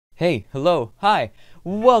Hey, hello, hi,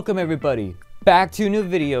 welcome everybody back to a new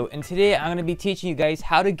video, and today I'm going to be teaching you guys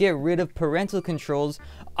how to get rid of parental controls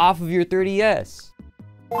off of your 3DS.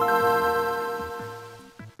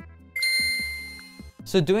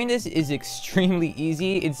 So doing this is extremely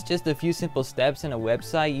easy. It's just a few simple steps and a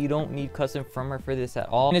website. You don't need custom firmware for this at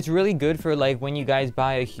all. And it's really good for like when you guys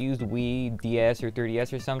buy a used Wii, DS, or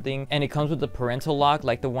 3DS or something, and it comes with a parental lock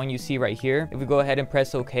like the one you see right here. If we go ahead and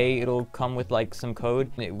press OK, it'll come with like some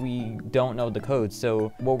code. We don't know the code.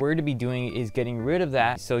 So what we're to be doing is getting rid of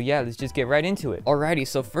that. So yeah, let's just get right into it. Alrighty,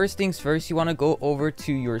 so first things first, you want to go over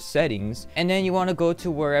to your settings, and then you want to go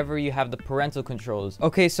to wherever you have the parental controls.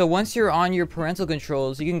 Okay, so once you're on your parental controls,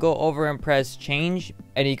 you can go over and press change,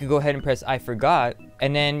 and you can go ahead and press I forgot,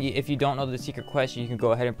 and then if you don't know the secret question, you can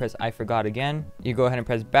go ahead and press I forgot again. You go ahead and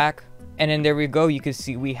press back, and then there we go. You can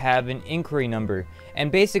see we have an inquiry number,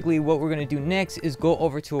 and basically what we're going to do next is go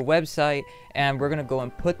over to a website, and we're going to go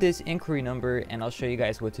and put this inquiry number, and I'll show you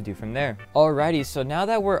guys what to do from there. Alrighty, so now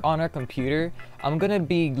that we're on our computer, I'm going to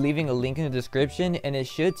be leaving a link in the description, and it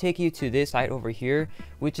should take you to this site over here,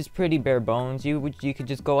 which is pretty bare bones. You could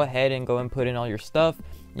just go ahead and go and put in all your stuff.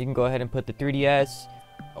 You can go ahead and put the 3DS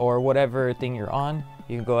or whatever thing you're on.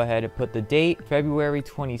 You can go ahead and put the date, February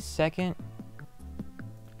 22nd.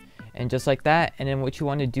 And just like that. And then what you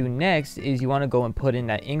want to do next is you want to go and put in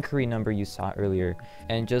that inquiry number you saw earlier.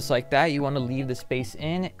 And just like that, you want to leave the space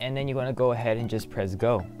in, and then you want to go ahead and just press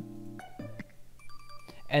go.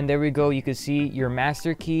 And there we go. You can see your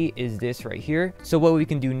master key is this right here. So what we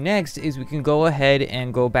can do next is we can go ahead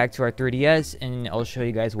and go back to our 3DS, and I'll show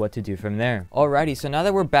you guys what to do from there. Alrighty, so now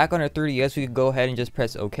that we're back on our 3DS, we can go ahead and just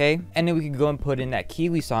press OK. And then we can go and put in that key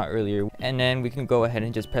we saw earlier. And then we can go ahead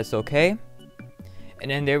and just press OK. And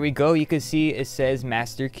then there we go. You can see it says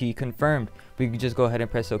master key confirmed. We can just go ahead and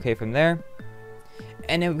press OK from there.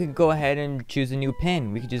 And then we can go ahead and choose a new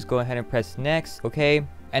pin. We can just go ahead and press next, OK.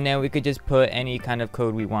 And then we could just put any kind of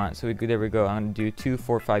code we want. So there we go. I'm going to do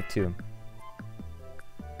 2452.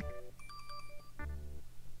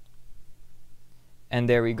 And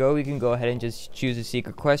there we go. We can go ahead and just choose a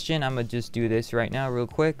secret question. I'm going to just do this right now real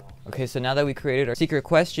quick. Okay, so now that we created our secret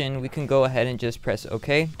question, we can go ahead and just press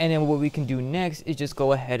OK. And then what we can do next is just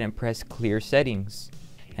go ahead and press clear settings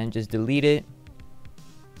and just delete it.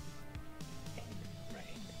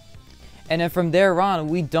 And then from there on,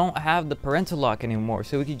 we don't have the parental lock anymore.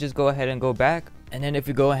 So we can just go ahead and go back. And then if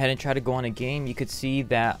we go ahead and try to go on a game, you could see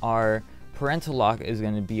that our parental lock is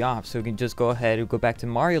going to be off. So we can just go ahead and go back to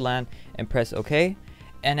Mario Land and press OK.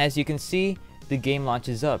 And as you can see, the game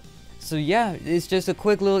launches up. So yeah, it's just a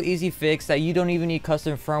quick little easy fix that you don't even need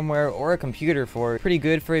custom firmware or a computer for. Pretty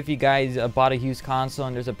good for if you guys bought a used console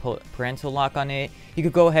and there's a parental lock on it. You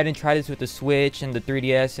could go ahead and try this with the Switch and the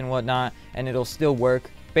 3DS and whatnot, and it'll still work.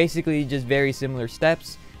 Basically just very similar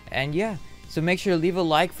steps. And yeah, so make sure to leave a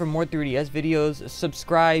like for more 3DS videos,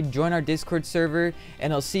 subscribe, join our Discord server,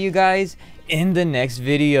 and I'll see you guys in the next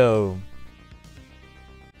video.